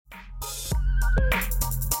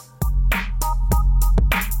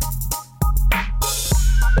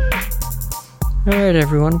Alright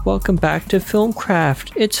everyone, welcome back to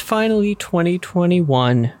Filmcraft. It's finally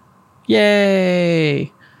 2021.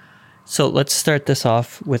 Yay! So let's start this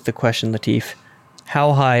off with the question, Latif.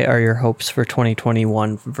 How high are your hopes for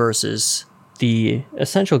 2021 versus the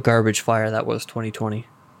essential garbage fire that was 2020?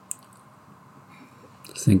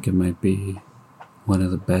 I think it might be one of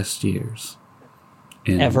the best years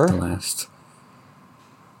in Ever? in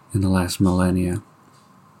the last millennia.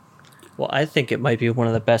 Well, I think it might be one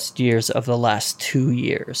of the best years of the last 2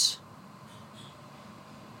 years.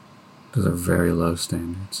 Those are very low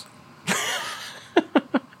standards.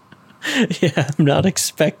 Yeah, I'm not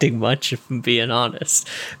expecting much, if I'm being honest.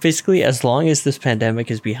 Basically, as long as this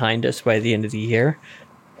pandemic is behind us by the end of the year,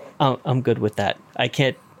 I'm good with that. I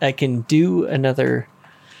can do another,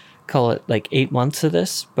 call it like 8 months of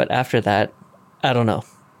this, but after that, I don't know.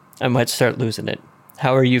 I might start losing it.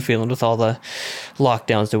 How are you feeling with all the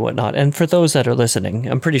lockdowns and whatnot? And for those that are listening,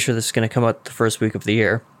 I'm pretty sure this is going to come out the first week of the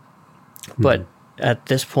year. But at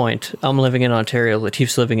this point, I'm living in Ontario.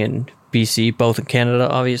 Latif's living in BC, both in Canada,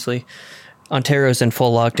 obviously. Ontario's in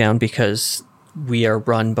full lockdown because we are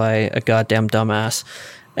run by a goddamn dumbass.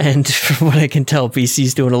 And from what I can tell,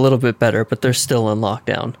 BC's doing a little bit better, but they're still in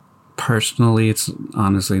lockdown. Personally, it's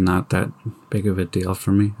honestly not that big of a deal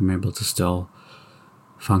for me. I'm able to still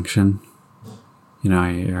function. You know,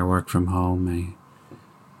 I work from home. I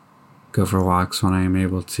go for walks when I am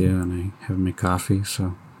able to, and I have my coffee.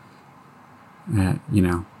 So, you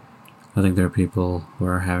know, I think there are people who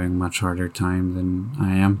are having much harder time than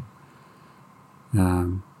I am.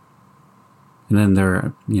 And then there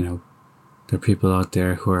are people out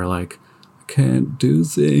there who are like, I can't do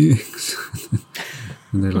things.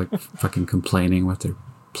 And they're like fucking complaining with their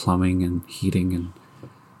plumbing and heating and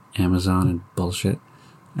Amazon and bullshit.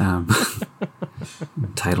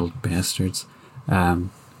 Entitled bastards.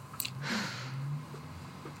 I'm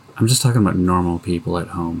just talking about normal people at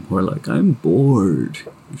home who are like, I'm bored.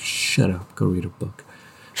 Shut up, go read a book.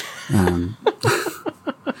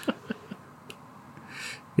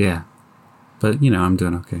 Yeah, but I'm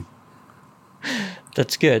doing okay.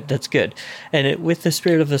 That's good. That's good. And with the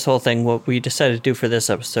spirit of this whole thing, what we decided to do for this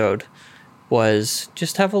episode was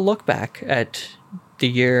just have a look back at the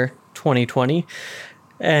year 2020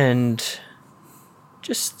 and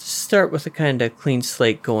just start with a kind of clean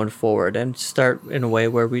slate going forward and start in a way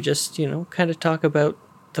where we just, kind of talk about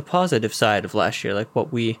the positive side of last year, like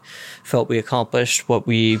what we felt we accomplished, what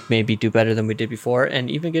we maybe do better than we did before,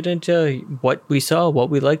 and even get into what we saw,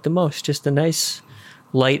 what we liked the most. Just a nice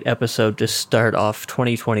light episode to start off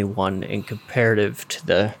 2021 in comparative to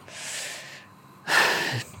the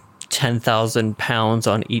 10,000 pounds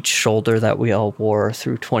on each shoulder that we all wore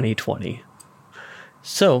through 2020.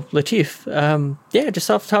 So, Latif, just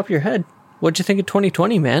off the top of your head, what'd you think of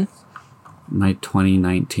 2020, man? My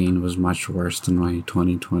 2019 was much worse than my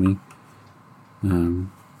 2020.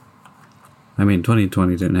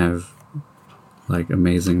 2020 didn't have, like,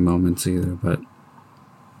 amazing moments either, but,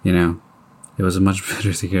 it was a much better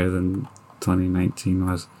year than 2019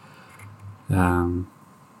 was, I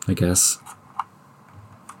guess.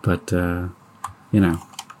 But,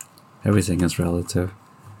 everything is relative.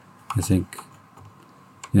 I think,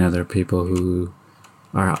 there are people who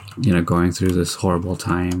are, going through this horrible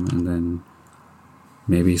time, and then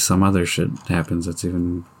maybe some other shit happens that's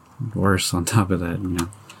even worse on top of that,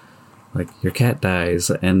 Like, your cat dies,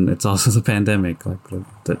 and it's also the pandemic. Like,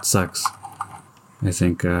 that sucks. I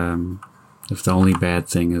think, if the only bad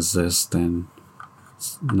thing is this, then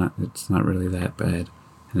it's not really that bad.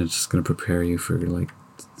 And it's just going to prepare you for, like,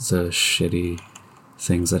 the shitty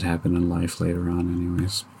things that happen in life later on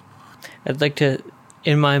anyways. I'd like to...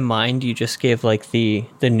 In my mind, you just gave like the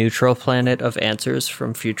neutral planet of answers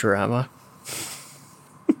from Futurama.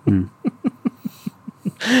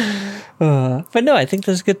 But no, I think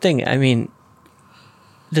that's a good thing. I mean,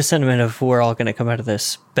 the sentiment of we're all going to come out of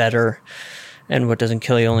this better and what doesn't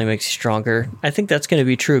kill you only makes you stronger. I think that's going to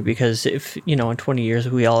be true because if, in 20 years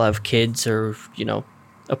we all have kids or,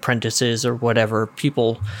 apprentices or whatever,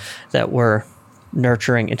 people that we're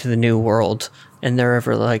nurturing into the new world, and they're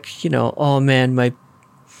ever like, oh man, my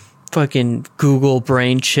fucking Google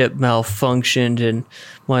brain chip malfunctioned and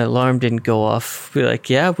my alarm didn't go off. Be like,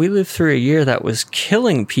 yeah, we lived through a year that was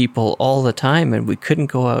killing people all the time and we couldn't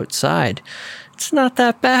go outside. It's not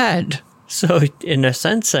that bad. So in a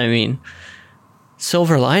sense, I mean,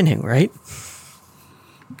 silver lining, right?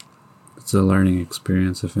 It's a learning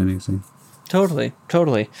experience, if anything. Totally.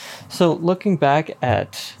 So looking back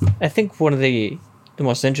at, I think one of the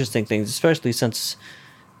most interesting things, especially since,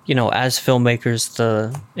 as filmmakers,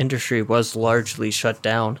 the industry was largely shut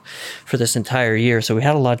down for this entire year. So we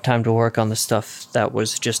had a lot of time to work on the stuff that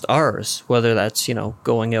was just ours, whether that's,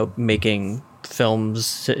 going out making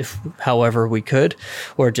films however we could,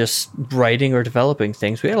 or just writing or developing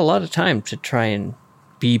things. We had a lot of time to try and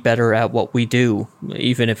be better at what we do,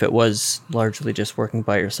 even if it was largely just working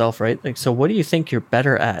by yourself, right? Like, so what do you think you're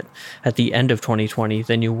better at the end of 2020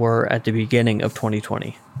 than you were at the beginning of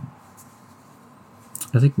 2020?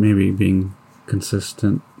 I think maybe being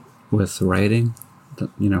consistent with writing,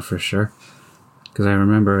 for sure. Because I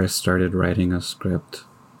remember I started writing a script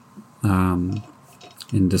in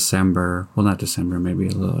December. Well, not December, maybe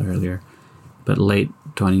a little earlier. But late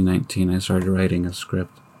 2019, I started writing a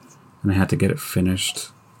script. And I had to get it finished,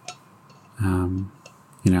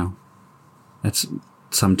 it's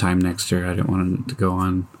sometime next year. I didn't want it to go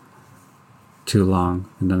on too long.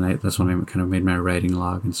 And then that's when I kind of made my writing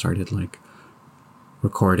log and started like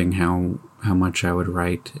recording how much I would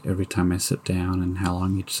write every time I sit down and how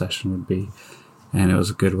long each session would be. And it was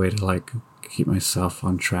a good way to like keep myself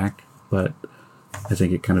on track. But I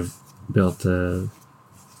think it kind of built a,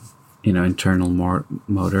 internal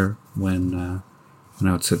motor when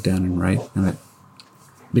I would sit down and write, and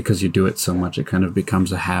because you do it so much, it kind of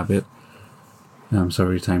becomes a habit. So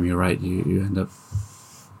every time you write, you end up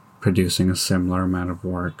producing a similar amount of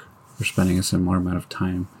work or spending a similar amount of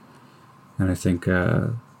time. And I think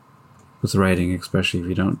with writing, especially if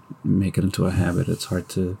you don't make it into a habit, it's hard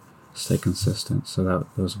to stay consistent. So that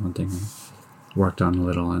was one thing I worked on a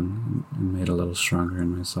little and made a little stronger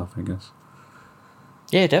in myself, I guess.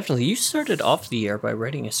 Yeah, definitely. You started off the year by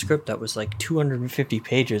writing a script that was like 250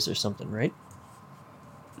 pages or something, right?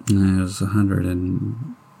 It was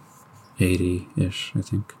 180-ish, I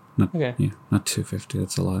think. Not 250.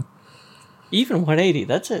 That's a lot. Even 180.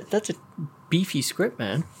 That's a beefy script,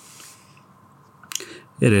 man.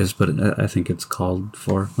 It is, but I think it's called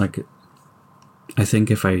for. Like, I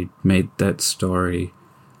think if I made that story,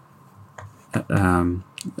 but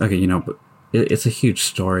it's a huge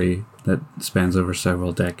story that spans over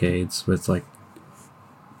several decades with like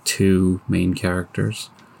 2 main characters.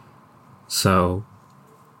 So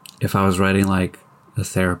if I was writing like a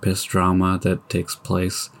therapist drama that takes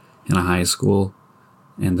place in a high school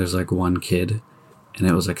and there's like 1 kid and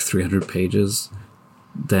it was like 300 pages,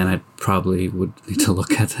 then I probably would need to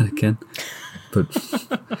look at that again. But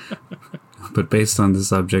based on the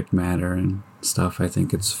subject matter and stuff, I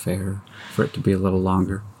think it's fair for it to be a little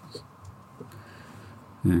longer.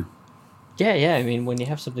 Yeah. Yeah. I mean, when you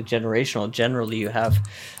have something generational, generally you have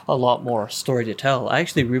a lot more story to tell. I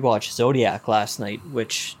actually rewatched Zodiac last night,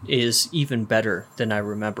 which is even better than I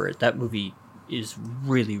remember it. That movie is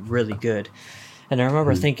really, really good. And I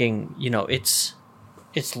remember thinking, it's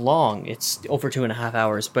long. It's over 2.5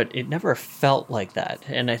 hours, but it never felt like that.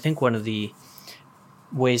 And I think one of the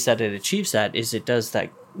ways that it achieves that is it does that,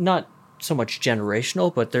 not so much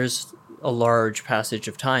generational, but there's a large passage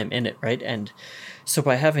of time in it, right? And so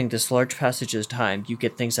by having this large passage of time, you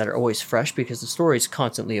get things that are always fresh because the story is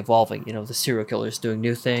constantly evolving. The serial killer is doing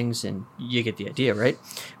new things and you get the idea, right?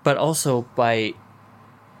 But also by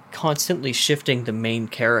constantly shifting the main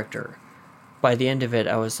character, by the end of it,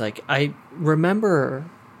 I was like, I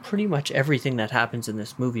remember pretty much everything that happens in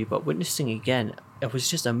this movie, but witnessing again, I was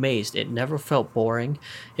just amazed. It never felt boring.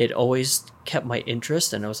 It always kept my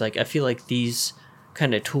interest. And I was like, I feel like these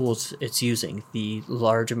kind of tools it's using, the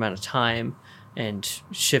large amount of time and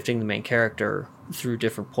shifting the main character through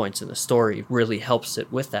different points in the story really helps it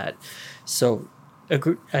with that. So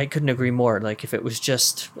I couldn't agree more. Like if it was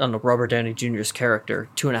just on Robert Downey Jr.'s character,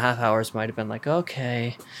 2.5 hours might have been like,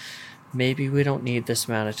 okay, maybe we don't need this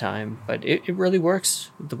amount of time, but it really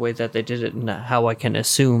works the way that they did it and how I can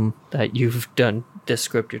assume that you've done this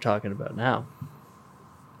script you're talking about now.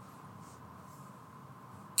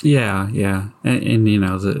 Yeah. And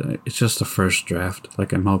it's just a first draft.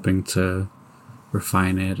 Like I'm hoping to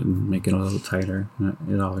refine it and make it a little tighter.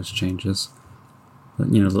 It always changes. But,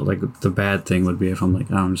 like the bad thing would be if I'm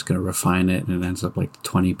like, oh, I'm just going to refine it and it ends up like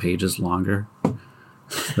 20 pages longer.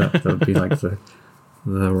 that would be like the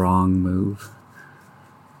wrong move.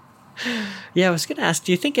 Yeah, I was going to ask,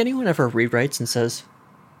 do you think anyone ever rewrites and says,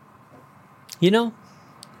 I'm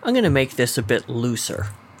going to make this a bit looser?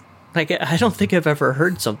 Like, I don't think I've ever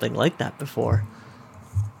heard something like that before.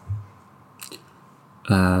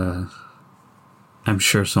 I'm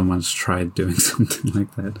sure someone's tried doing something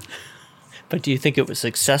like that. But do you think it was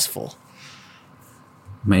successful?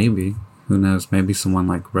 Maybe. Who knows? Maybe someone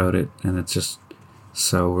like wrote it and it's just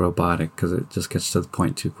so robotic because it just gets to the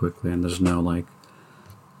point too quickly and there's no like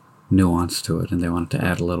nuance to it and they wanted to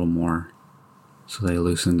add a little more, so they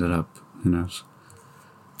loosened it up. Who knows?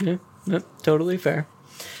 Yeah, yep, totally fair.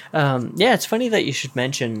 Yeah, it's funny that you should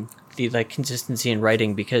mention the like consistency in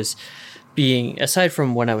writing because being aside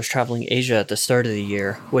from when I was traveling Asia at the start of the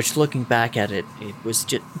year, which looking back at it, it was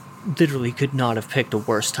just literally could not have picked a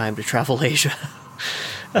worse time to travel Asia.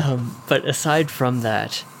 But aside from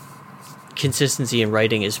that, consistency in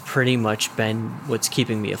writing has pretty much been what's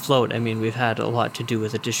keeping me afloat. I mean, we've had a lot to do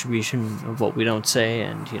with the distribution of what we don't say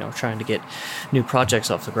and, trying to get new projects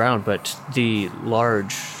off the ground, but the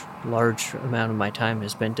large amount of my time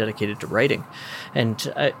has been dedicated to writing.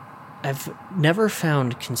 And I've never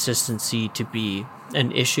found consistency to be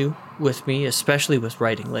an issue with me, especially with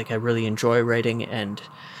writing. Like, I really enjoy writing, and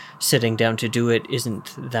sitting down to do it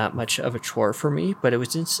isn't that much of a chore for me, but it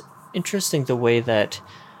was interesting the way that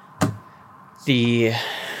the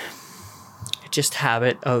just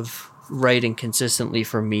habit of writing consistently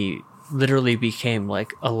for me literally became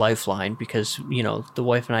like a lifeline because, the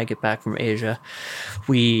wife and I get back from Asia.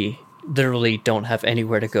 We literally don't have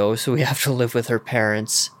anywhere to go, so we have to live with her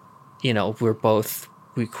parents.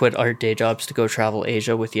 We quit our day jobs to go travel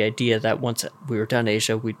Asia with the idea that once we were done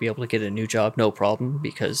Asia, we'd be able to get a new job, no problem,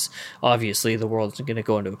 because obviously the world isn't going to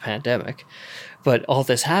go into a pandemic. But all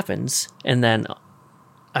this happens, and then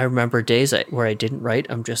I remember days where I didn't write.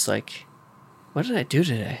 I'm just like, what did I do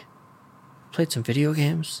today? Played some video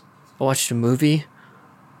games. I watched a movie.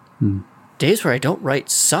 Days where I don't write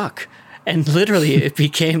suck. And literally it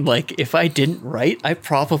became like, if I didn't write, I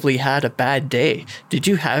probably had a bad day. Did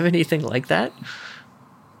you have anything like that?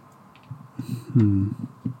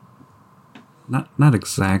 Not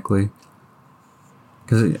exactly.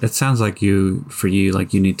 Because it sounds like for you,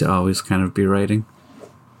 like you need to always kind of be writing.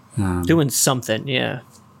 Doing something, yeah.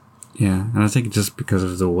 Yeah, and I think just because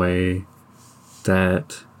of the way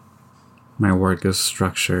that my work is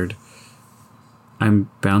structured, I'm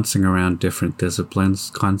bouncing around different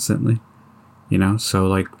disciplines constantly, So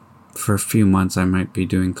like for a few months I might be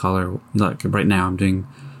doing color. Like right now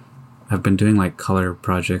I've been doing like color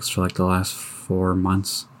projects for like the last 4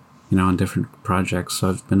 months, on different projects. So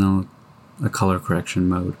I've been in a color correction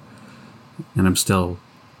mode, and I'm still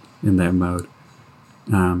in that mode.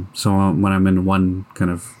 So when I'm in one kind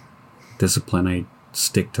of discipline, I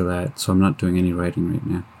stick to that. So I'm not doing any writing right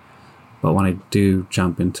now. But when I do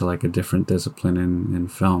jump into like a different discipline in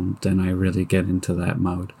film, then I really get into that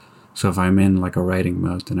mode. So if I'm in like a writing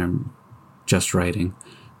mode, then I'm just writing.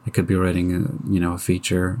 I could be writing a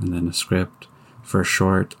feature and then a script for a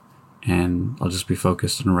short, and I'll just be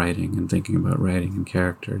focused on writing and thinking about writing and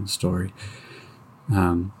character and story.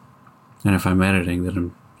 And if I'm editing, then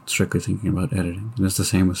I'm strictly thinking about editing. And it's the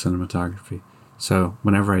same with cinematography. So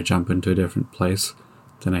whenever I jump into a different place,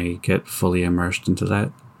 then I get fully immersed into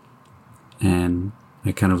that, and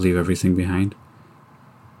I kind of leave everything behind.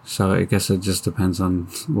 So I guess it just depends on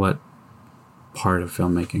what part of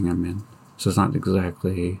filmmaking I'm in. So it's not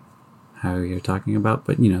exactly how you're talking about,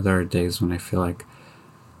 but there are days when I feel like,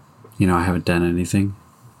 I haven't done anything,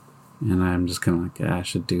 and I'm just kind of like, I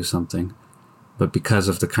should do something. But because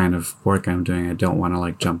of the kind of work I'm doing, I don't want to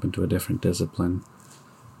like jump into a different discipline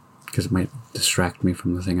because it might distract me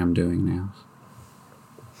from the thing I'm doing now.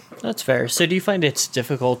 That's fair. So do you find it's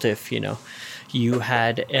difficult if, you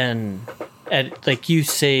had like you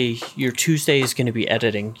say your Tuesday is going to be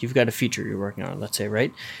editing, you've got a feature you're working on, let's say,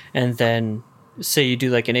 right? And then say you do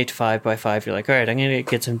like an 8 to 5 by 5, you're like, all right, I'm going to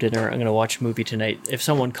get some dinner, I'm going to watch a movie tonight. If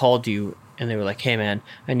someone called you and they were like, hey man,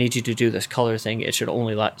 I need you to do this color thing, it should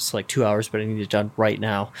only last like 2 hours, but I need it done right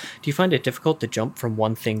now. Do you find it difficult to jump from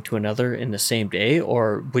one thing to another in the same day?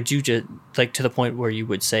 Or would you just like to the point where you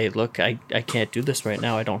would say, look, I can't do this right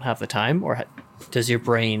now, I don't have the time? Or does your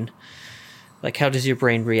brain, like how does your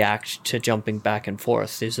brain react to jumping back and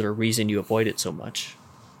forth? Is there a reason you avoid it so much?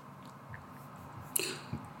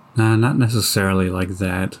 Not necessarily like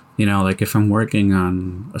that. Like if I'm working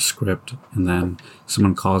on a script and then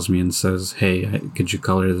someone calls me and says, hey, could you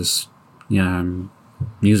color this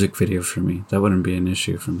music video for me? That wouldn't be an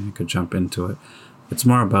issue for me. I could jump into it. It's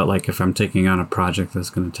more about like if I'm taking on a project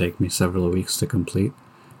that's going to take me several weeks to complete,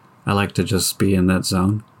 I like to just be in that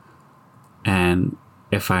zone. And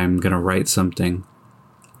if I'm going to write something,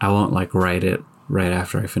 I won't like write it right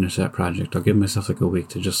after I finish that project. I'll give myself like a week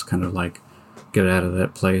to just kind of like get out of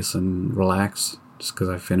that place and relax just because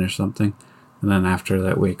I finished something. And then after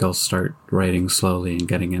that week, I'll start writing slowly and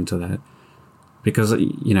getting into that. Because,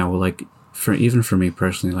 like even for me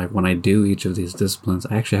personally, like when I do each of these disciplines,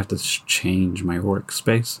 I actually have to change my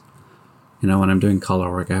workspace. When I'm doing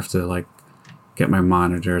color work, I have to like get my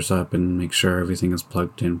monitors up and make sure everything is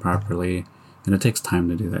plugged in properly. And it takes time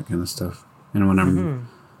to do that kind of stuff. And when I'm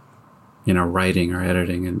writing or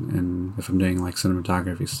editing, and if I'm doing like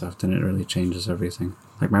cinematography stuff, then it really changes everything.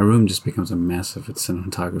 Like my room just becomes a mess if it's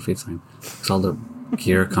cinematography time, because all the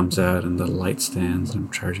gear comes out and the light stands, and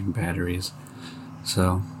I'm charging batteries.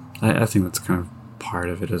 So I think that's kind of part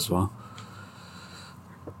of it as well.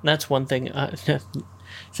 That's one thing.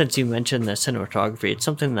 Since you mentioned the cinematography, it's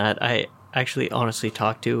something that I actually honestly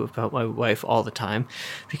talk to about my wife all the time,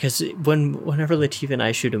 because whenever Latifah and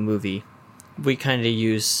I shoot a movie, we kind of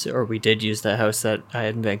use, or we did use, the house that I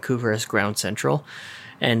had in Vancouver as ground central.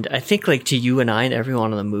 And I think like to you and I and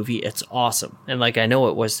everyone in the movie, it's awesome. And like I know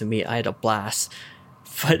it was to me, I had a blast.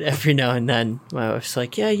 But every now and then my wife's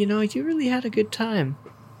like, yeah, you really had a good time.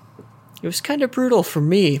 It was kind of brutal for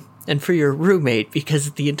me and for your roommate,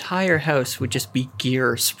 because the entire house would just be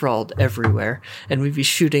gear sprawled everywhere, and we'd be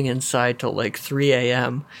shooting inside till like 3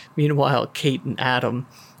 a.m. Meanwhile, Kate and Adam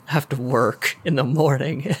have to work in the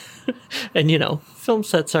morning. And film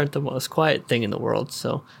sets aren't the most quiet thing in the world,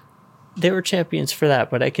 so they were champions for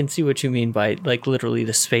that. But I can see what you mean by like literally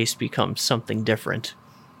the space becomes something different.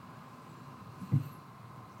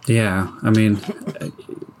 Yeah, I mean,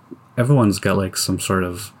 everyone's got like some sort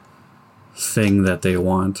of thing that they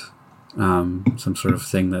want, some sort of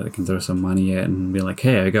thing that they can throw some money at and be like,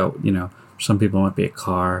 hey, I got, some people might be a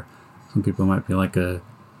car, some people might be like a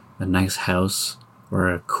nice house or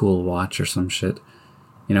a cool watch or some shit.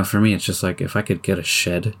 For me, it's just like, if I could get a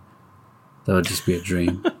shed, that would just be a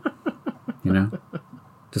dream.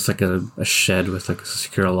 Just like a shed with like a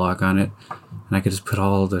secure lock on it, and I could just put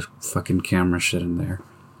all the fucking camera shit in there,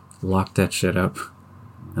 lock that shit up,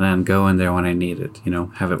 and then go in there when I need it,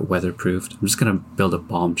 have it weatherproofed. I'm just going to build a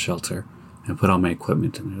bomb shelter and put all my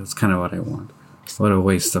equipment in there. That's kind of what I want. What a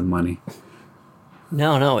waste of money.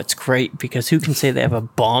 No, it's great, because who can say they have a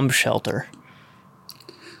bomb shelter?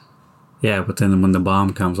 Yeah, but then when the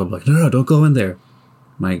bomb comes, I'm like, no, don't go in there.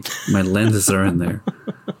 My lenses are in there.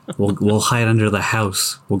 We'll hide under the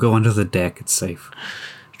house. We'll go under the deck. It's safe.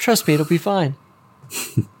 Trust me, it'll be fine.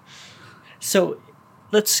 So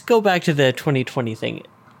let's go back to the 2020 thing.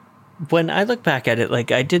 When I look back at it,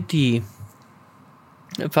 like I did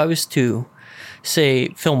if I was to say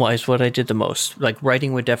film-wise what I did the most, like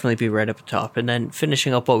writing would definitely be right up the top, and then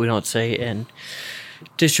finishing up What We Don't Say and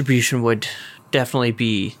distribution would definitely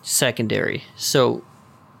be secondary. So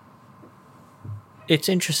it's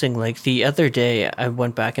interesting, like the other day I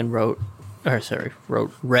went back and read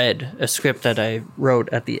a script that I wrote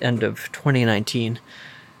at the end of 2019,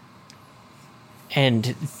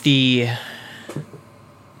 and the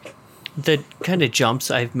kind of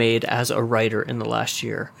jumps I've made as a writer in the last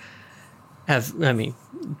year have,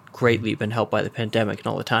 greatly been helped by the pandemic and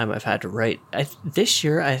all the time I've had to write. This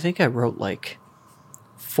year, I think I wrote like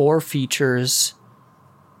 4 features,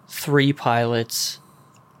 3 pilots,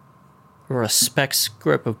 or a spec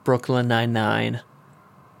script of Brooklyn Nine-Nine,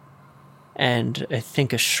 and I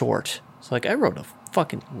think a short. So like I wrote a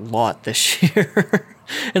fucking lot this year.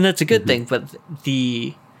 And that's a good thing, but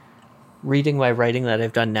the reading my writing that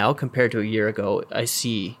I've done now compared to a year ago, I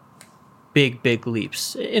see big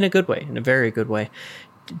leaps in a good way, in a very good way.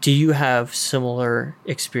 Do you have similar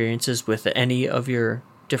experiences with any of your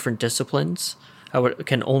different disciplines?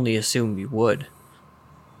 Can only assume you would.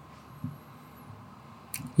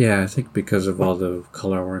 Yeah, I think because of all the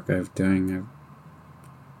color work I've been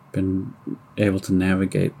able to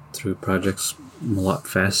navigate through projects a lot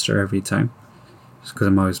faster every time. Just because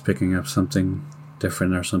I'm always picking up something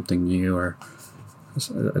different or something new or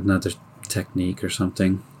another technique or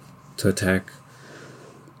something to attack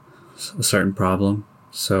a certain problem.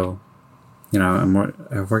 So,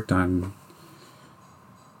 I've worked on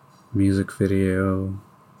music video,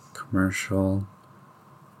 commercial,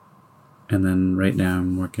 and then right now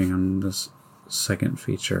I'm working on this second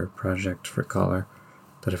feature project for color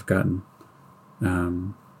that I've gotten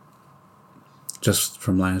just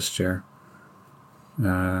from last year.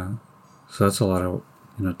 So that's a lot of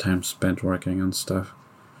time spent working on stuff,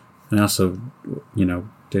 and I also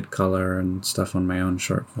did color and stuff on my own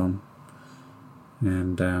short film,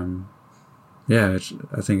 and I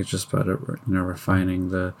think it's just about refining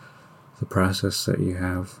the process that you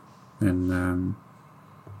have, and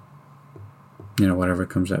whatever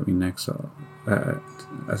comes at me next, I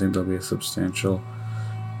think there'll be a substantial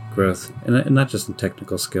growth, and not just in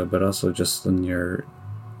technical skill, but also just in your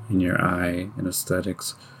eye and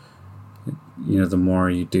aesthetics. The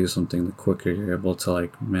more you do something, the quicker you're able to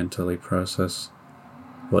like mentally process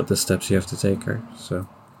what the steps you have to take are. So,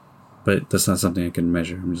 but that's not something I can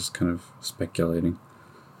measure. I'm just kind of speculating.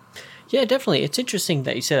 Yeah, definitely. It's interesting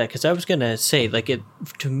that you say that, because I was going to say, like,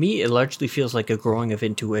 to me, it largely feels like a growing of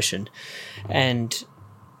intuition. And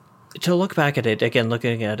to look back at it again,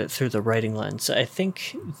 looking at it through the writing lens, I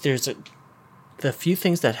think the few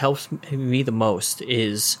things that helps me the most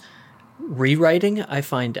is rewriting. I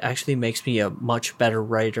find actually makes me a much better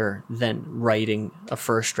writer than writing a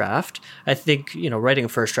first draft. I think, writing a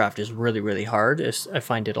first draft is really, really hard. I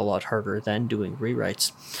find it a lot harder than doing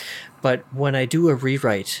rewrites. But when I do a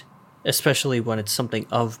rewrite, especially when it's something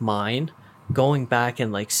of mine, going back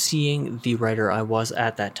and like seeing the writer I was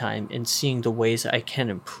at that time and seeing the ways I can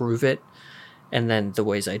improve it, and then the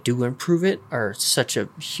ways I do improve it are such a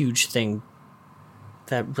huge thing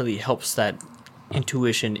that really helps that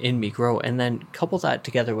intuition in me grow. And then couple that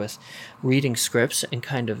together with reading scripts and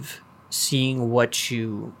kind of seeing what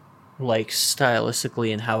you like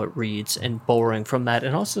stylistically and how it reads and borrowing from that,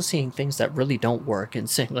 and also seeing things that really don't work and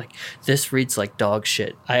saying like, this reads like dog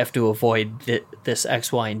shit, I have to avoid this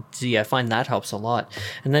X, Y, and Z. I find that helps a lot.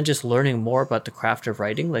 And then just learning more about the craft of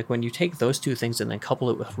writing, like when you take those two things and then couple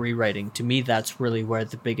it with rewriting, to me that's really where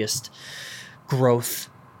the biggest growth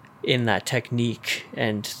in that technique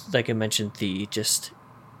and, like I mentioned, the just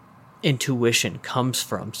intuition comes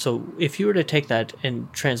from. So if you were to take that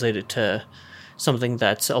and translate it to something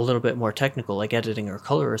that's a little bit more technical, like editing or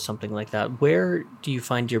color or something like that, where do you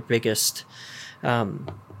find your biggest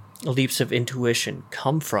leaps of intuition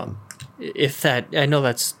come from? If that, I know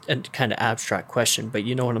that's a kind of abstract question, but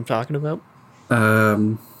you know what I'm talking about? I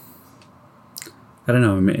don't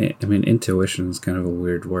know. I mean, intuition is kind of a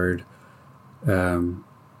weird word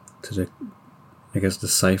to, I guess,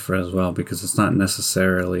 decipher as well, because it's not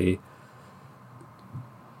necessarily.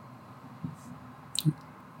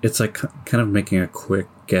 It's like kind of making a quick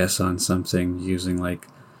guess on something using like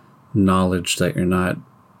knowledge that you're not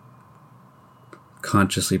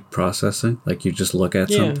consciously processing. Like you just look at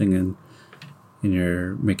something and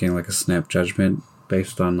you're making like a snap judgment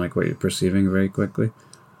based on like what you're perceiving very quickly.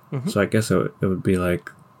 Mm-hmm. So I guess it would be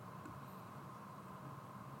like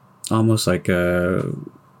almost like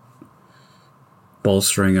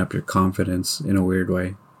bolstering up your confidence in a weird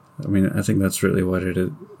way. I mean, I think that's really what it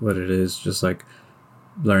is, just like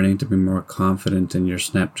learning to be more confident in your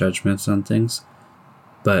snap judgments on things.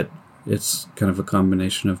 But it's kind of a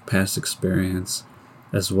combination of past experience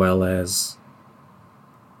as well as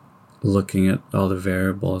looking at all the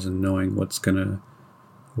variables and knowing what's going to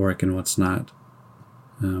work and what's not.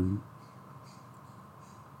 For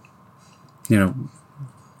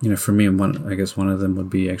me, I guess one of them would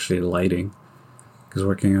be actually lighting, because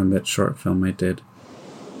working on that short film I did,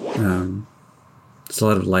 it's a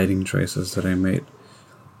lot of lighting choices that I made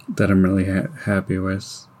that I'm really happy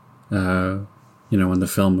with. When the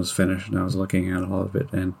film was finished and I was looking at all of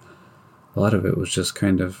it, and a lot of it was just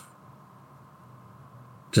kind of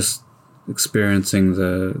just experiencing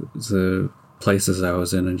the places I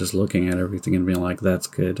was in and just looking at everything and being like, that's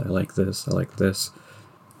good, I like this,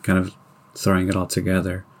 kind of throwing it all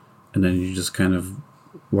together. And then you just kind of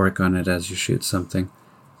work on it as you shoot something.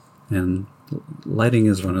 And lighting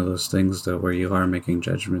is one of those things, though, where you are making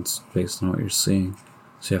judgments based on what you're seeing.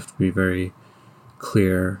 So you have to be very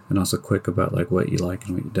clear and also quick about like what you like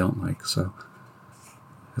and what you don't like. So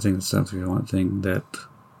I think that's definitely one thing that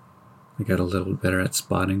I got a little better at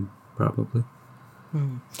spotting, probably.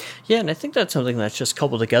 Yeah, and I think that's something that's just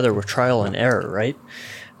coupled together with trial and error, right?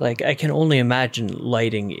 Like, I can only imagine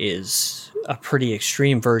lighting is a pretty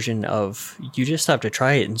extreme version of, you just have to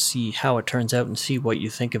try it and see how it turns out and see what you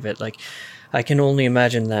think of it. Like, I can only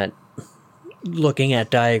imagine that looking at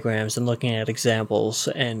diagrams and looking at examples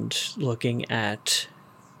and looking at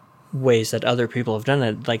ways that other people have done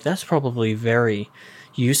it, like, that's probably very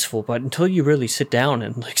useful. But until you really sit down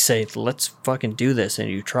and like say, let's fucking do this, and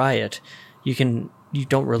you try it, you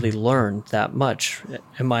don't really learn that much.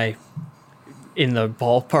 Am I in the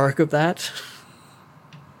ballpark of that?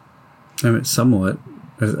 I mean, somewhat.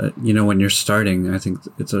 When you're starting, I think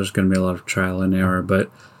there's going to be a lot of trial and error, but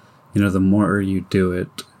the more you do it,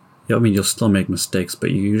 you'll still make mistakes,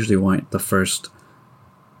 but you usually want the first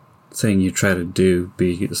thing you try to do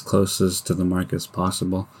be as close as to the mark as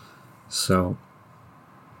possible. So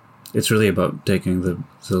it's really about taking the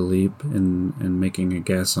leap and making a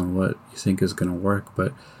guess on what you think is going to work,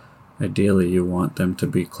 but ideally you want them to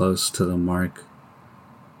be close to the mark,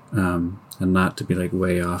 and not to be like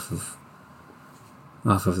way off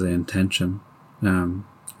of the intention. And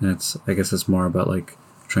I guess it's more about like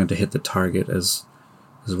trying to hit the target as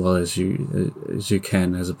well as you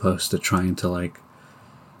can, as opposed to trying to like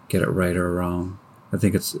get it right or wrong. I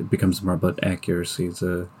think it becomes more about accuracy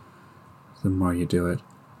the more you do it.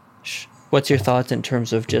 What's your thoughts in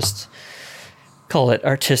terms of just call it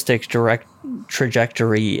artistic direct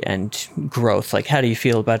trajectory and growth? Like, how do you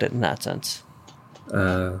feel about it in that sense?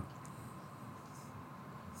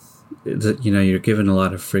 you're given a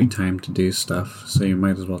lot of free time to do stuff, so you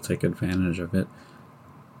might as well take advantage of it.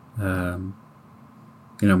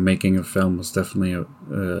 Making a film was definitely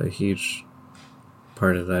a huge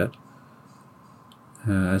part of that.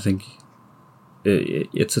 I think it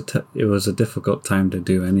was a difficult time to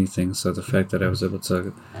do anything, so the fact that I was able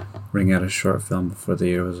to bring out a short film before the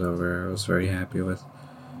year was over, I was very happy with.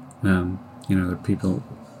 The people,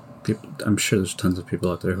 I'm sure there's tons of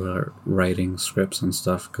people out there who are writing scripts and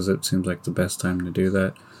stuff, because it seems like the best time to do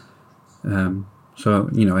that. So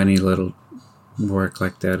any little work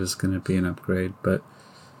like that is going to be an upgrade, but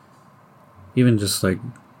even just like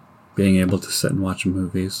being able to sit and watch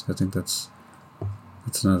movies, I think that's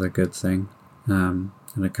another good thing. And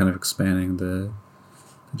it kind of expanding the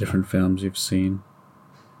different films you've seen.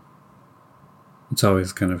 It's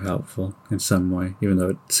always kind of helpful in some way, even though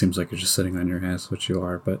it seems like you're just sitting on your ass, which you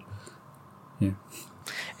are, but yeah.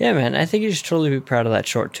 Yeah, man, I think you should totally be proud of that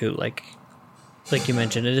short too. Like you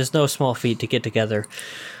mentioned, it is no small feat to get together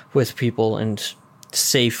with people and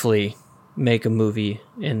safely make a movie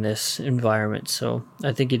in this environment. So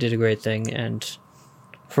I think you did a great thing, and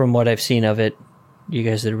from what I've seen of it, you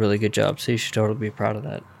guys did a really good job. So you should totally be proud of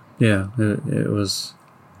that. Yeah, it was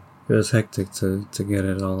hectic to get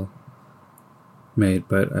it all made,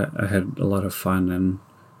 but I had a lot of fun, and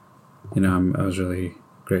I was really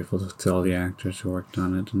grateful to all the actors who worked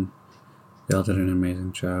on it, and they all did an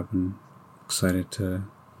amazing job, and excited to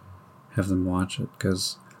have them watch it,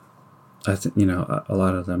 because I think a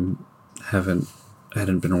lot of them hadn't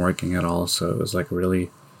been working at all, so it was like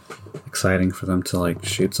really exciting for them to like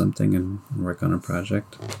shoot something and work on a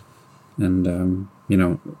project. And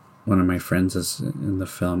one of my friends is in the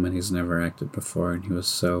film, and he's never acted before, and he was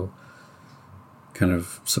so kind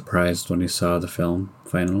of surprised when he saw the film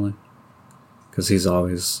finally, because he's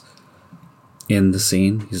always in the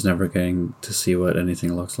scene. He's never getting to see what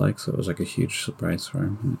anything looks like, so it was like a huge surprise for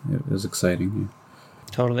him. It was exciting. Yeah.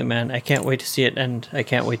 Totally, man. I can't wait to see it, and I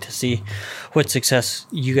can't wait to see what success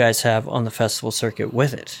you guys have on the festival circuit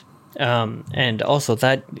with it. And also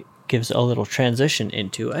that gives a little transition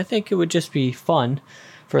into, I think it would just be fun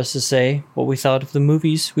for us to say what we thought of the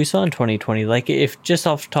movies we saw in 2020. Like, if just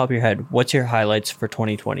off the top of your head, what's your highlights for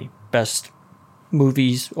 2020? Best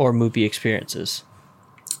movies or movie experiences?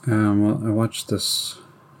 Well, I watched this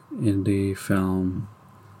indie film,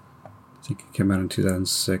 I think it came out in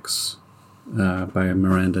 2006, by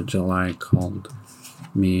Miranda July, called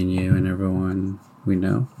Me and You and Everyone We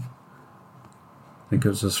Know. I think it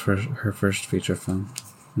was her first feature film,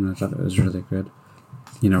 and I thought it was really good.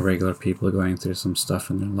 Regular people going through some stuff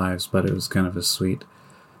in their lives, but it was kind of a sweet,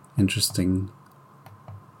 interesting,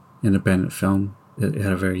 independent film. It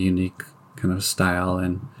had a very unique kind of style,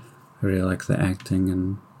 and I really liked the acting,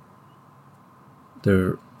 and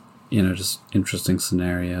there were, just interesting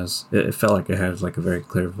scenarios. It felt like it had like a very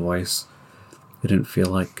clear voice. It didn't feel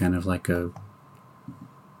like kind of like a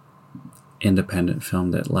independent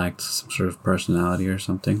film that lacked some sort of personality or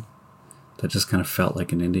something. That just kind of felt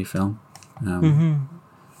like an indie film.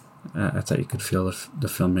 I thought you could feel the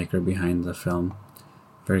filmmaker behind the film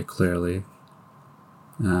very clearly.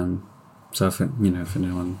 So if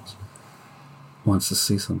anyone wants to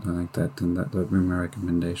see something like that, then that would be my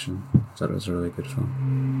recommendation. I thought it was a really good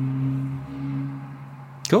film.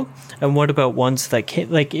 Cool. And what about ones that came,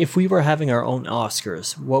 like, if we were having our own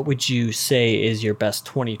Oscars, what would you say is your best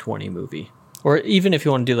 2020 movie? Or even if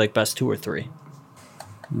you want to do like best 2 or 3.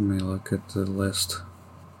 Let me look at the list.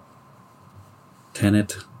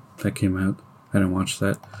 Tenet, that came out. I didn't watch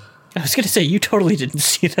that. I was going to say, you totally didn't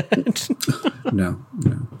see that. No.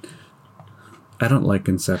 I don't like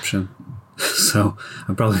Inception, so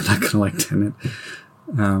I'm probably not going to like Tenet.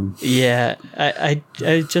 Yeah, I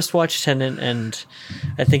just watched Tenet, and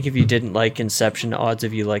I think if you didn't like Inception, odds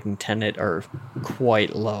of you liking Tenet are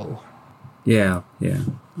quite low. Yeah.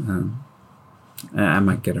 I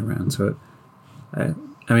might get around to it.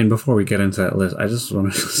 I mean, before we get into that list, I just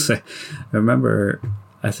wanted to say, I remember,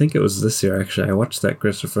 I think it was this year actually, I watched that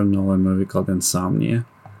Christopher Nolan movie called Insomnia.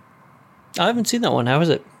 I haven't seen that one. How is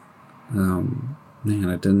it? Man,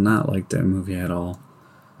 I did not like that movie at all.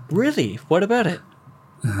 Really? What about it?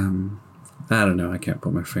 I don't know. I can't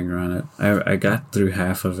put my finger on it. I got through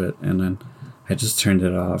half of it, and then I just turned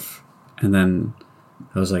it off. And then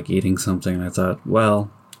I was like eating something, and I thought,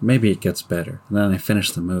 well, maybe it gets better. And then I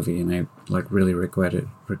finished the movie, and I like really regretted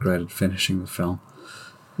finishing the film.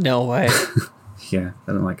 No way. Yeah,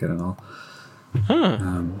 I don't like it at all.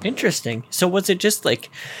 Huh. Interesting. So was it just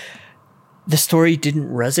like the story didn't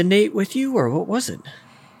resonate with you, or what was it?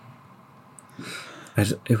 I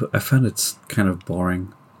found it kind of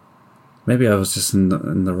boring. Maybe I was just in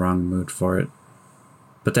the wrong mood for it.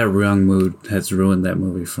 but that wrong mood has ruined that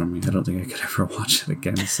movie for me. I don't think I could ever watch it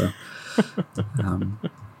again. So,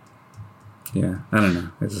 yeah, I don't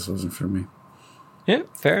know. It just wasn't for me. Yeah,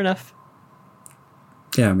 fair enough.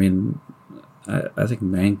 Yeah, I mean, I think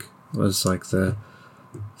Mank was like the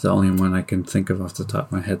only one I can think of off the top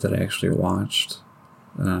of my head that I actually watched.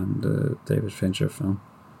 The David Fincher film.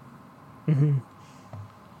 Mm-hmm.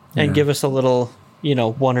 And give us a little,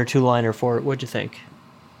 one or two liner for it. What'd you think?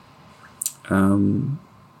 Well,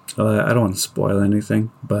 I don't want to spoil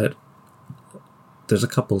anything, but there's a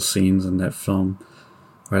couple scenes in that film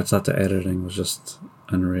where I thought the editing was just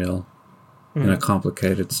unreal.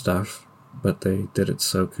 Complicated stuff, but they did it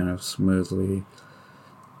so kind of smoothly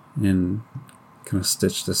and kind of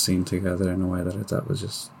stitched the scene together in a way that I thought was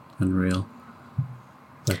just unreal.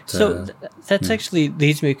 But, so that's actually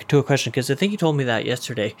leads me to a question, because I think you told me that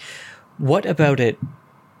yesterday. What about it?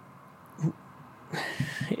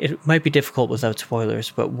 It might be difficult without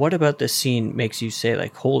spoilers, but what about this scene makes you say,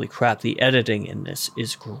 like, holy crap, the editing in this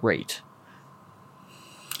is great?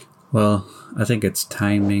 Well, I think it's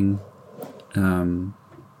timing.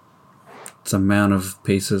 It's amount of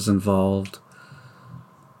pieces involved,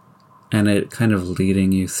 and it kind of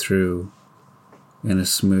leading you through in a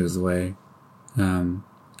smooth way,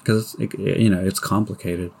 because it's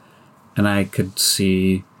complicated, and I could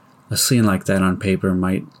see a scene like that on paper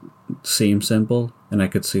might seem simple, and I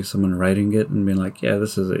could see someone writing it and being like, yeah,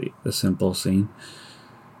 this is a simple scene,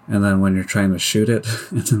 and then when you're trying to shoot it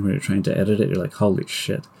and then when you're trying to edit it, you're like, holy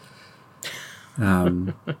shit.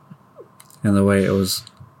 And the way it was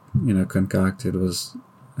concocted was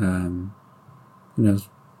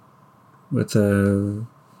with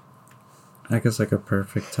I guess like a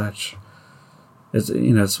perfect touch.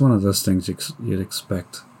 It's one of those things you'd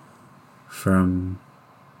expect from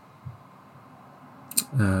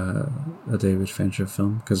a David Fincher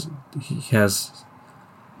film, because he has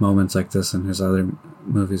moments like this in his other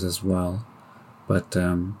movies as well. But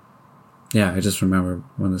I just remember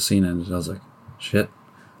when the scene ended, I was like, shit,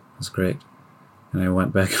 that's great. And I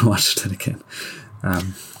went back and watched it again.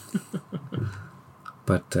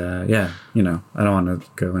 But I don't want to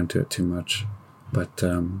go into it too much. But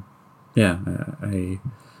I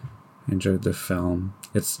enjoyed the film.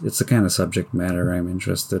 It's the kind of subject matter I'm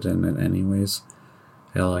interested in anyways.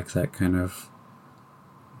 I like that kind of,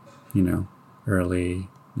 early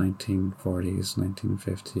 1940s,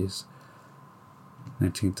 1950s,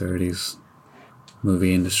 1930s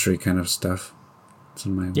movie industry kind of stuff. It's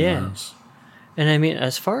in my wheelhouse. And I mean,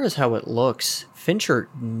 as far as how it looks, Fincher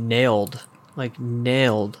nailed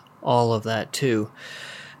all of that too.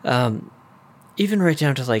 Even right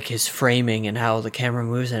down to like his framing and how the camera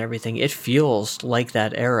moves and everything, it feels like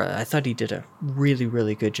that era. I thought he did a really,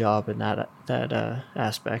 really good job in that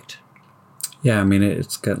aspect. Yeah, I mean,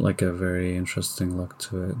 it's got like a very interesting look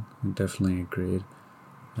to it. I definitely agreed.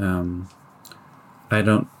 I've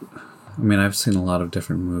seen a lot of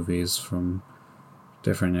different movies from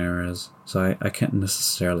different eras, so I can't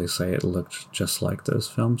necessarily say it looked just like those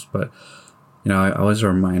films, but I always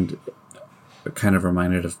reminded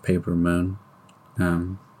of Paper Moon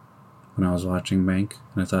when I was watching Mank,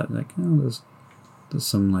 and I thought like, there's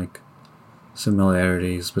some like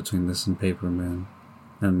similarities between this and Paper Moon,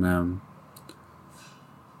 and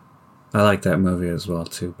I like that movie as well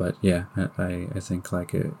too. But yeah, I think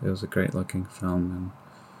like it was a great looking film, and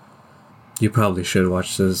you probably should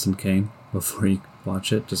watch Citizen Kane before you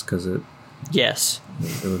watch it, just because it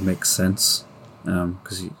would make sense,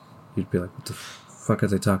 because you'd be like, what the fuck are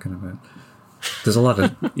they talking about? There's a lot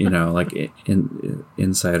of like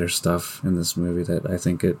insider stuff in this movie that I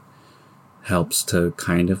think it helps to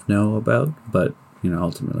kind of know about, but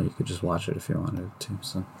ultimately you could just watch it if you wanted to.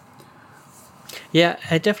 So yeah,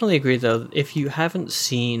 I definitely agree, though. If you haven't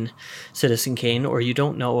seen Citizen Kane, or you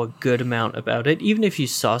don't know a good amount about it, even if you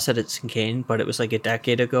saw Citizen Kane, but it was like a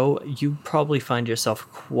decade ago, you probably find yourself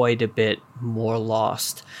quite a bit more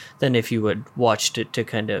lost than if you had watched it to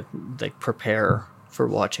kind of like prepare for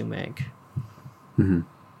watching Mank. Mm-hmm.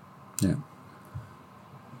 Yeah.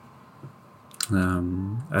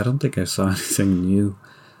 I don't think I saw anything new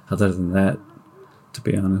other than that, to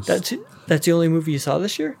be honest. That's the only movie you saw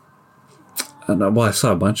this year? Well, I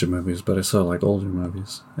saw a bunch of movies, but I saw like older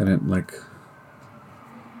movies. I didn't like.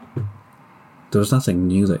 There was nothing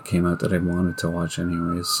new that came out that I wanted to watch,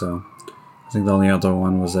 anyways. So, I think the only other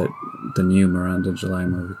one was the new Miranda July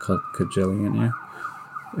movie called Kajillion. Yeah,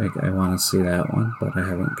 I want to see that one, but I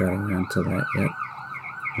haven't gotten around to that yet.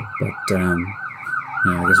 But I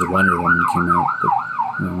guess Wonder Woman came out, but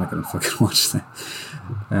I'm not gonna fucking watch that.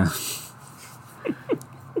 I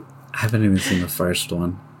haven't even seen the first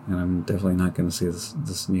one. And I'm definitely not going to see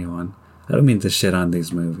this new one. I don't mean to shit on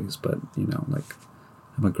these movies, but like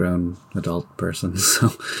I'm a grown adult person, so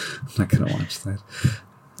I'm not gonna watch that.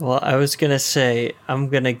 Well, I was gonna say I'm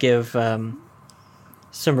gonna give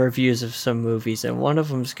some reviews of some movies, and one of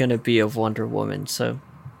them's gonna be of Wonder Woman. So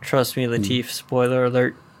trust me, Latif. Spoiler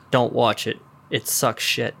alert: don't watch it. It sucks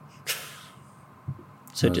shit.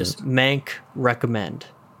 So just Mank recommend.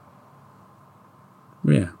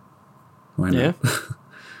 Yeah. Why not? Yeah.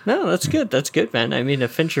 No, that's good. That's good, man. I mean, a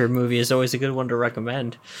Fincher movie is always a good one to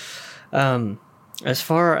recommend. As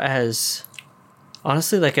far as,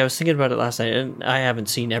 honestly, like I was thinking about it last night, and I haven't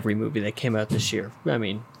seen every movie that came out this year. I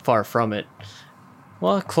mean, far from it.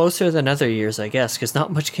 Well, closer than other years, I guess, because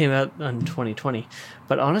not much came out in 2020.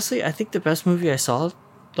 But honestly, I think the best movie I saw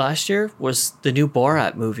last year was the new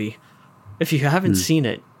Borat movie. If you haven't seen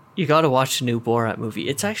it, you got to watch the new Borat movie.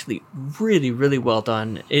 It's actually really, really well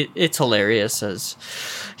done. It's hilarious, as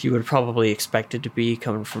you would probably expect it to be,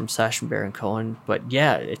 coming from Sacha Baron Cohen. But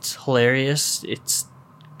yeah, it's hilarious. It's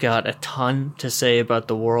got a ton to say about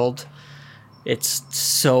the world. It's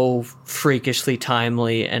so freakishly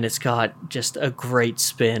timely, and it's got just a great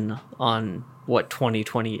spin on what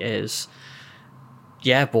 2020 is.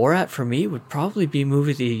 Yeah, Borat for me would probably be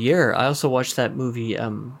movie of the year. I also watched that movie,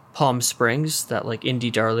 Palm Springs, that like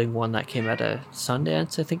indie darling one that came out of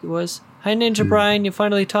Sundance, I think it was. Hi, Ninja Brian, you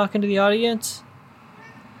finally talking to the audience?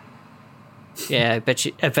 Yeah, I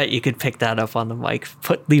bet you could pick that up on the mic.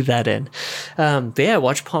 Leave that in. But yeah, I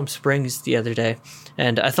watched Palm Springs the other day,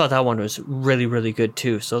 and I thought that one was really, really good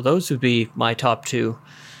too. So those would be my top two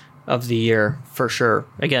of the year for sure.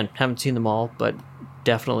 Again, haven't seen them all, but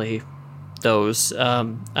definitely those.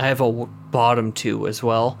 I have a bottom two as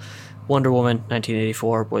well. Wonder Woman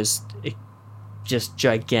 1984 was a just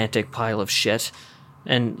gigantic pile of shit.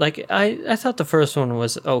 And like I thought the first one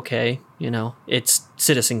was okay, it's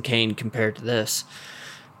Citizen Kane compared to this.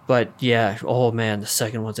 But yeah, oh man, the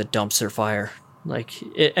second one's a dumpster fire. Like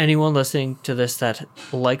anyone listening to this that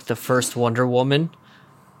liked the first Wonder Woman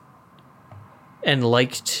and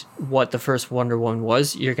liked what the first Wonder Woman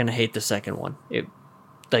was, you're gonna hate the second one. It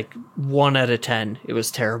like 1 out of 10, it was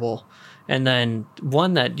terrible. And then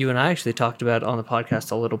one that you and I actually talked about on the podcast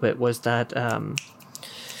a little bit was that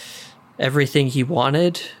Everything He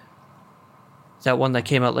Wanted, that one that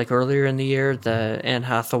came out like earlier in the year, the Anne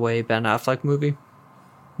Hathaway, Ben Affleck movie.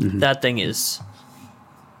 Mm-hmm. That thing is,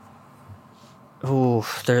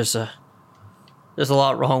 there's a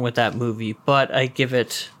lot wrong with that movie, but I give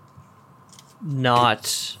it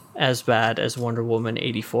not as bad as Wonder Woman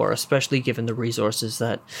 84, especially given the resources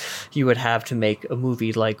that you would have to make a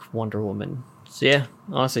movie like Wonder Woman. So yeah,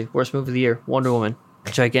 honestly, worst movie of the year, Wonder Woman.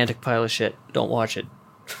 Gigantic pile of shit. Don't watch it.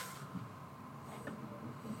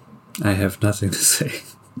 I have nothing to say.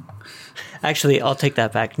 Actually, I'll take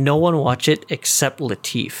that back. No one watch it except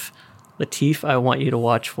Latif. Latif, I want you to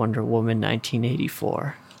watch Wonder Woman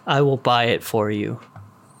 1984. I will buy it for you.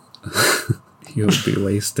 You would be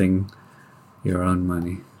wasting your own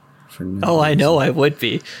money. I know I would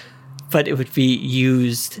be. But it would be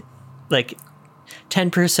used, like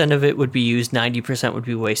 10% of it would be used, 90% would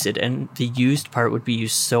be wasted, and the used part would be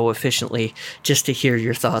used so efficiently just to hear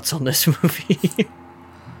your thoughts on this movie.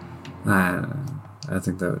 I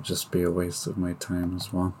think that would just be a waste of my time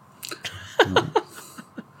as well.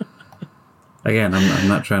 Again, I'm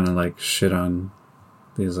not trying to like shit on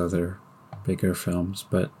these other bigger films,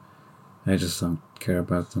 but I just don't care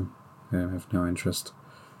about them. I have no interest.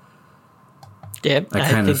 Yeah,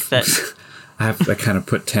 I think that I kind of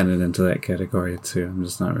put Tenet into that category too. I'm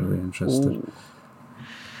just not really interested. Ooh.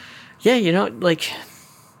 Yeah, like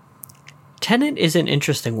Tenet is an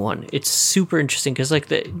interesting one. It's super interesting because,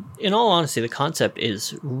 like, in all honesty, the concept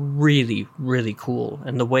is really, really cool,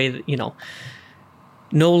 and the way that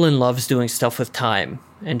Nolan loves doing stuff with time,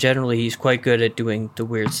 and generally he's quite good at doing the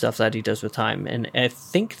weird stuff that he does with time, and I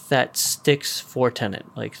think that sticks for Tenet.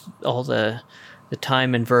 Like all the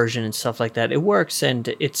time inversion and stuff like that, it works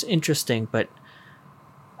and it's interesting, but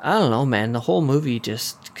I don't know, man. The whole movie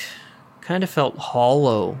just kind of felt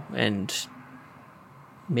hollow, and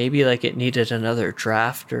maybe like it needed another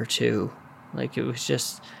draft or two. Like it was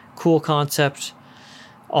just cool concept.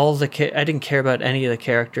 I didn't care about any of the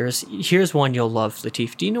characters. Here's one you'll love,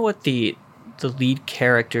 Latif. Do you know what the lead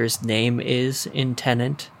character's name is in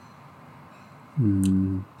Tenet?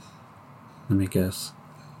 Let me guess.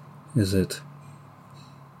 Is it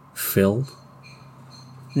Phil?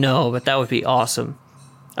 No, but that would be awesome.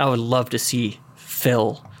 I would love to see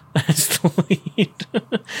Phil as the lead.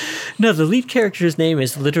 No, the lead character's name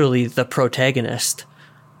is literally the protagonist.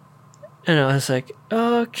 And I was like,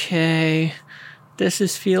 okay, this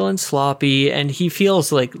is feeling sloppy. And he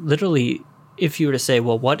feels like literally if you were to say,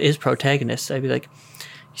 well, what is protagonist? I'd be like,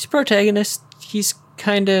 he's protagonist. He's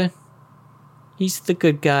he's the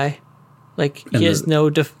good guy. Like, he has no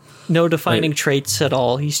defining traits at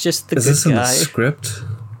all. He's just the good guy. Is this in the script?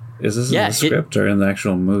 Is this in the script or in the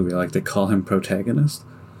actual movie? Like, they call him protagonist?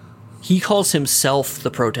 He calls himself the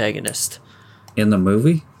protagonist. In the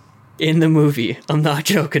movie? In the movie. I'm not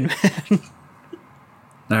joking, man.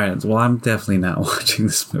 All right. Well, I'm definitely not watching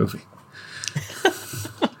this movie.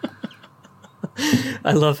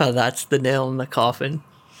 I love how that's the nail in the coffin.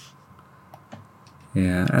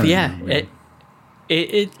 Yeah.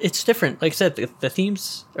 It's different. Like I said, the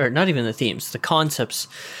themes, or not even the themes, the concepts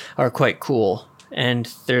are quite cool.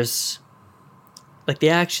 And there's, like, the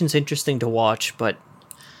action's interesting to watch, but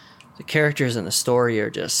the characters in the story are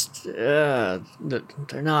just, they're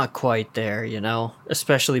not quite there, you know?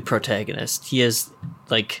 Especially protagonist. He is,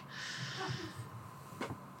 like,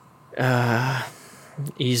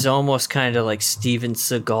 he's almost kind of like Steven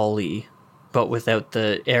Seagal-y, but without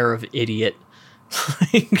the air of idiot.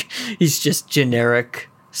 Like, he's just generic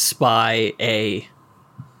spy A.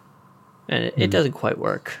 And it doesn't quite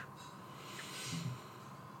work.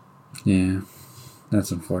 Yeah, that's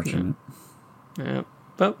unfortunate. Yeah,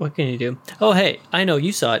 but what can you do? Oh, hey, I know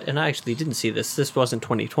you saw it, and I actually didn't see this. This wasn't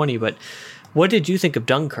 2020, but what did you think of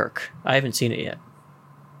Dunkirk? I haven't seen it yet.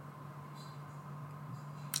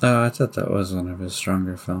 Oh, I thought that was one of his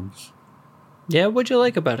stronger films. Yeah, what'd you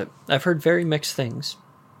like about it? I've heard very mixed things.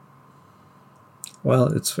 Well,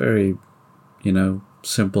 it's very,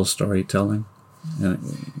 simple storytelling. And,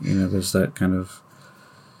 there's that kind of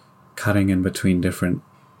cutting in between different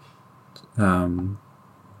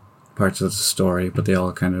parts of the story, but they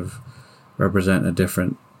all kind of represent a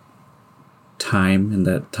different time in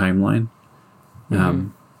that timeline.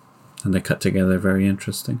 And they cut together very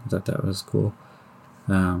interesting. I thought that was cool.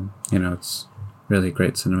 It's really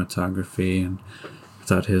great cinematography, and I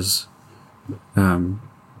thought his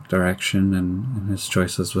direction and his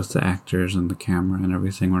choices with the actors and the camera and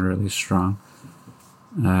everything were really strong.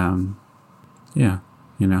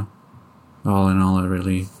 All in all, a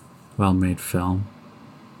really well-made film.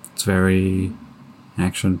 It's very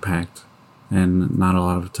action-packed and not a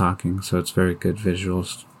lot of talking, so it's very good visual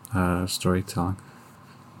storytelling.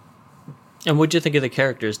 And what'd you think of the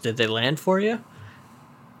characters? Did they land for you?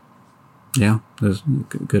 Yeah, there's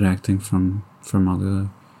good acting from all the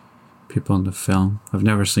people in the film. I've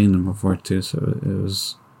never seen them before too, so it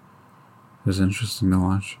was interesting to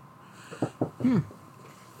watch.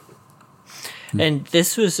 And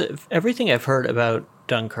this was everything I've heard about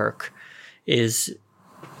Dunkirk is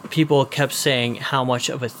people kept saying how much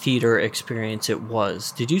of a theater experience it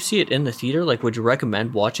was. Did you see it in the theater? Like, would you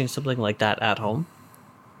recommend watching something like that at home?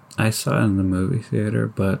 I saw it in the movie theater,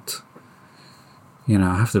 but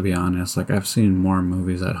I have to be honest, like, I've seen more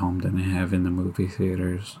movies at home than I have in the movie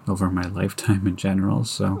theaters over my lifetime in general,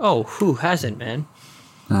 so... Oh, who hasn't, man?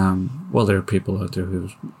 Well, there are people out there who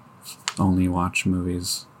only watch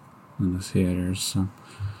movies in the theaters, so...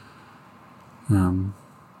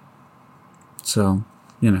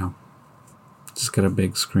 just get a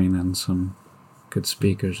big screen and some good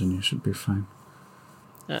speakers and you should be fine.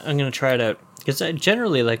 I'm going to try it out. Because I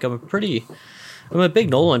generally, like, I'm a big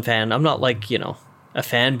Nolan fan. I'm not, like, a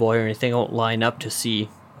fanboy or anything. I won't line up to see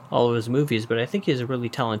all of his movies, but I think he's a really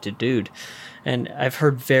talented dude. And I've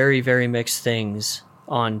heard very, very mixed things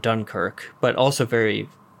on Dunkirk, but also very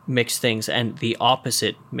mixed things and the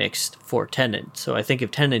opposite mixed for Tenet. So I think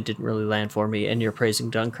if Tenet didn't really land for me and you're praising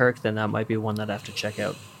Dunkirk, then that might be one that I have to check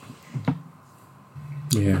out.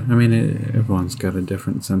 Yeah, I mean, everyone's got a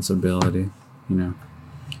different sensibility, You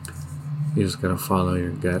just gotta follow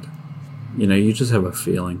your gut. You just have a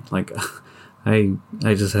feeling. Like, I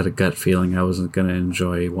just had a gut feeling I wasn't gonna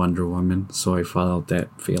enjoy Wonder Woman, so I followed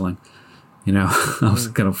that feeling. I was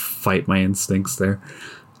gonna fight my instincts there.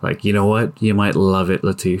 Like, you know what? You might love it,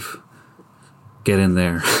 Latif. Get in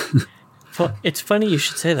there. Well, it's funny you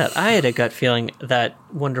should say that. I had a gut feeling that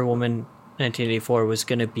Wonder Woman 1984 was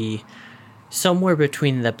gonna be somewhere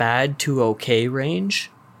between the bad to okay range.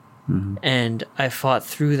 And I fought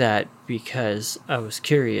through that because I was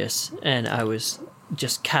curious and I was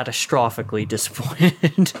just catastrophically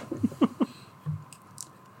disappointed.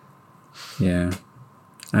 Yeah.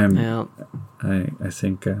 I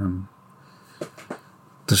think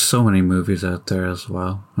there's so many movies out there as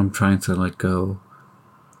well. I'm trying to go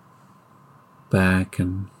back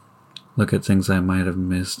and look at things I might have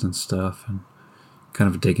missed and stuff and kind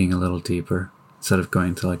of digging a little deeper instead of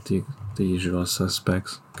going to the usual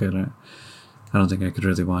suspects. I don't think I could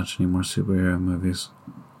really watch any more superhero movies.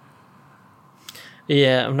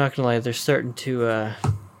 Yeah, I'm not gonna lie, they're starting to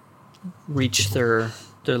reach their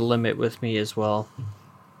the limit with me as well.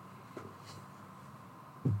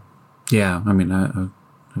 Yeah, I mean, I've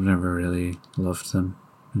never really loved them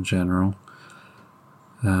in general.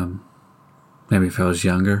 Maybe if I was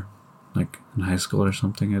younger, like in high school or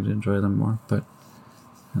something, I'd enjoy them more, but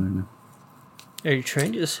I don't know. Are you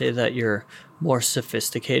trying to say that you're more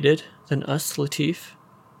sophisticated than us, Latif?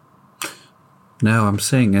 No, I'm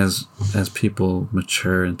saying as people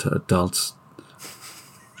mature into adults,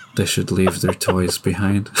 they should leave their toys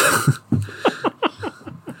behind.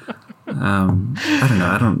 I don't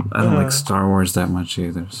know. I don't like Star Wars that much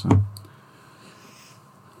either. So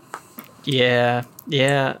yeah.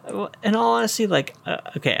 Well, in all honesty, like,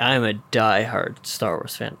 okay, I'm a diehard Star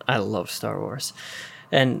Wars fan. I love Star Wars,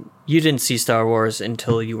 and you didn't see Star Wars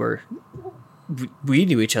until you were. We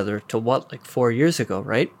knew each other till what, like 4 years ago,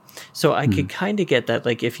 right? So I could kind of get that.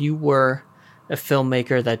 Like, if you were a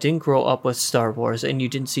filmmaker that didn't grow up with Star Wars and you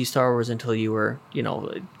didn't see Star Wars until you were, you know,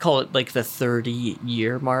 call it like the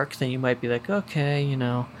 30-year mark, then you might be like, okay, you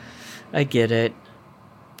know, I get it.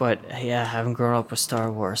 But yeah, I haven't grown up with Star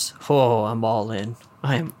Wars. Oh, I'm all in.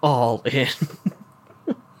 I am all in.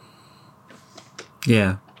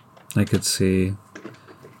 yeah, I could see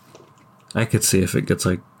if it gets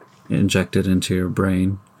like injected into your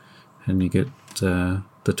brain and you get the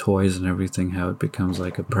toys and everything, how it becomes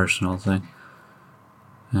like a personal thing.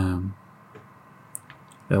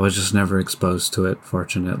 I was just never exposed to it,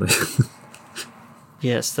 fortunately.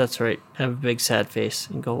 Yes, that's right. Have a big sad face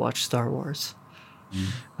and go watch Star Wars.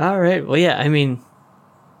 All right. Well, yeah, I mean,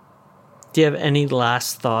 do you have any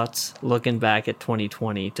last thoughts looking back at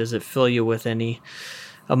 2020? Does it fill you with any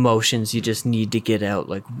emotions you just need to get out?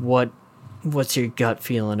 Like, what's your gut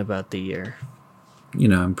feeling about the year? You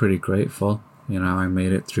know, I'm pretty grateful. You know, I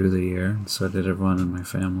made it through the year, and so did everyone in my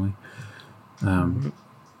family.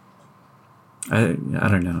 I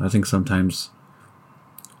don't know.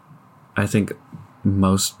 I think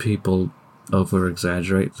most people over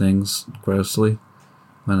exaggerate things grossly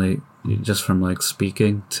when they, just from like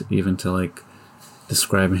speaking to even to like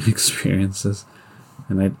describing experiences.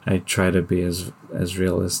 And I try to be as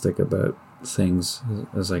realistic about things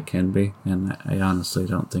as I can be. And I honestly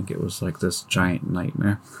don't think it was like this giant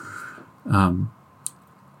nightmare. From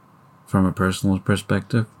a personal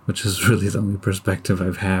perspective, which is really the only perspective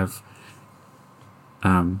I have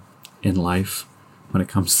in life when it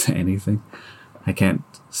comes to anything. I can't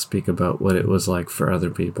speak about what it was like for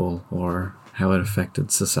other people or how it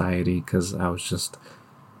affected society because I was just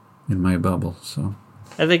in my bubble. So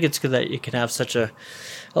I think it's good that you can have such a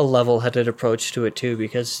level-headed approach to it too,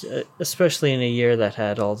 because especially in a year that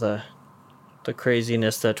had all the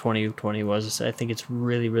craziness that 2020 was, I think it's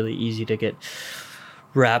really, really easy to get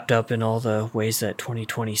wrapped up in all the ways that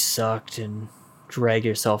 2020 sucked and drag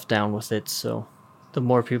yourself down with it. So the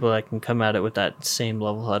more people that can come at it with that same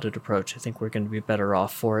level-headed approach, I think we're going to be better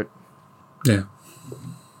off for it. Yeah.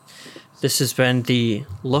 This has been the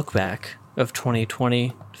look back of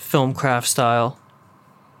 2020, Filmcraft style.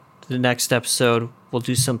 The next episode, we'll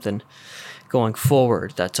do something going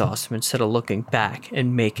forward that's awesome instead of looking back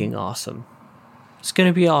and making awesome. It's going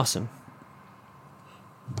to be awesome.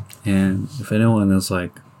 And if anyone is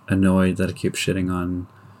like annoyed that I keep shitting on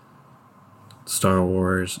Star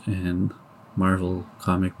Wars and Marvel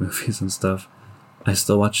comic movies and stuff, I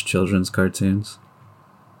still watch children's cartoons,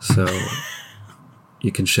 so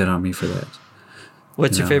you can shit on me for that.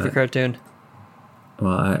 What's your favorite cartoon?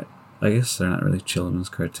 Well, I guess they're not really children's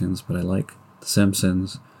cartoons, but I like The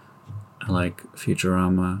Simpsons, I like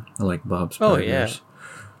Futurama, I like Bob's Burgers. Oh, yeah.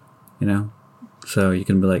 You know? So you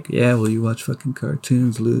can be like, yeah, well, you watch fucking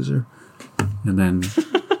cartoons, loser. And then,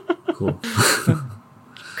 cool.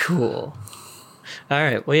 Cool. All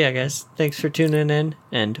right. Well, yeah, guys. Thanks for tuning in,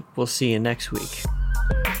 and we'll see you next week.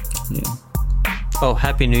 Yeah. Oh,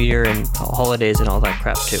 Happy New Year and holidays and all that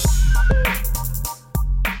crap, too.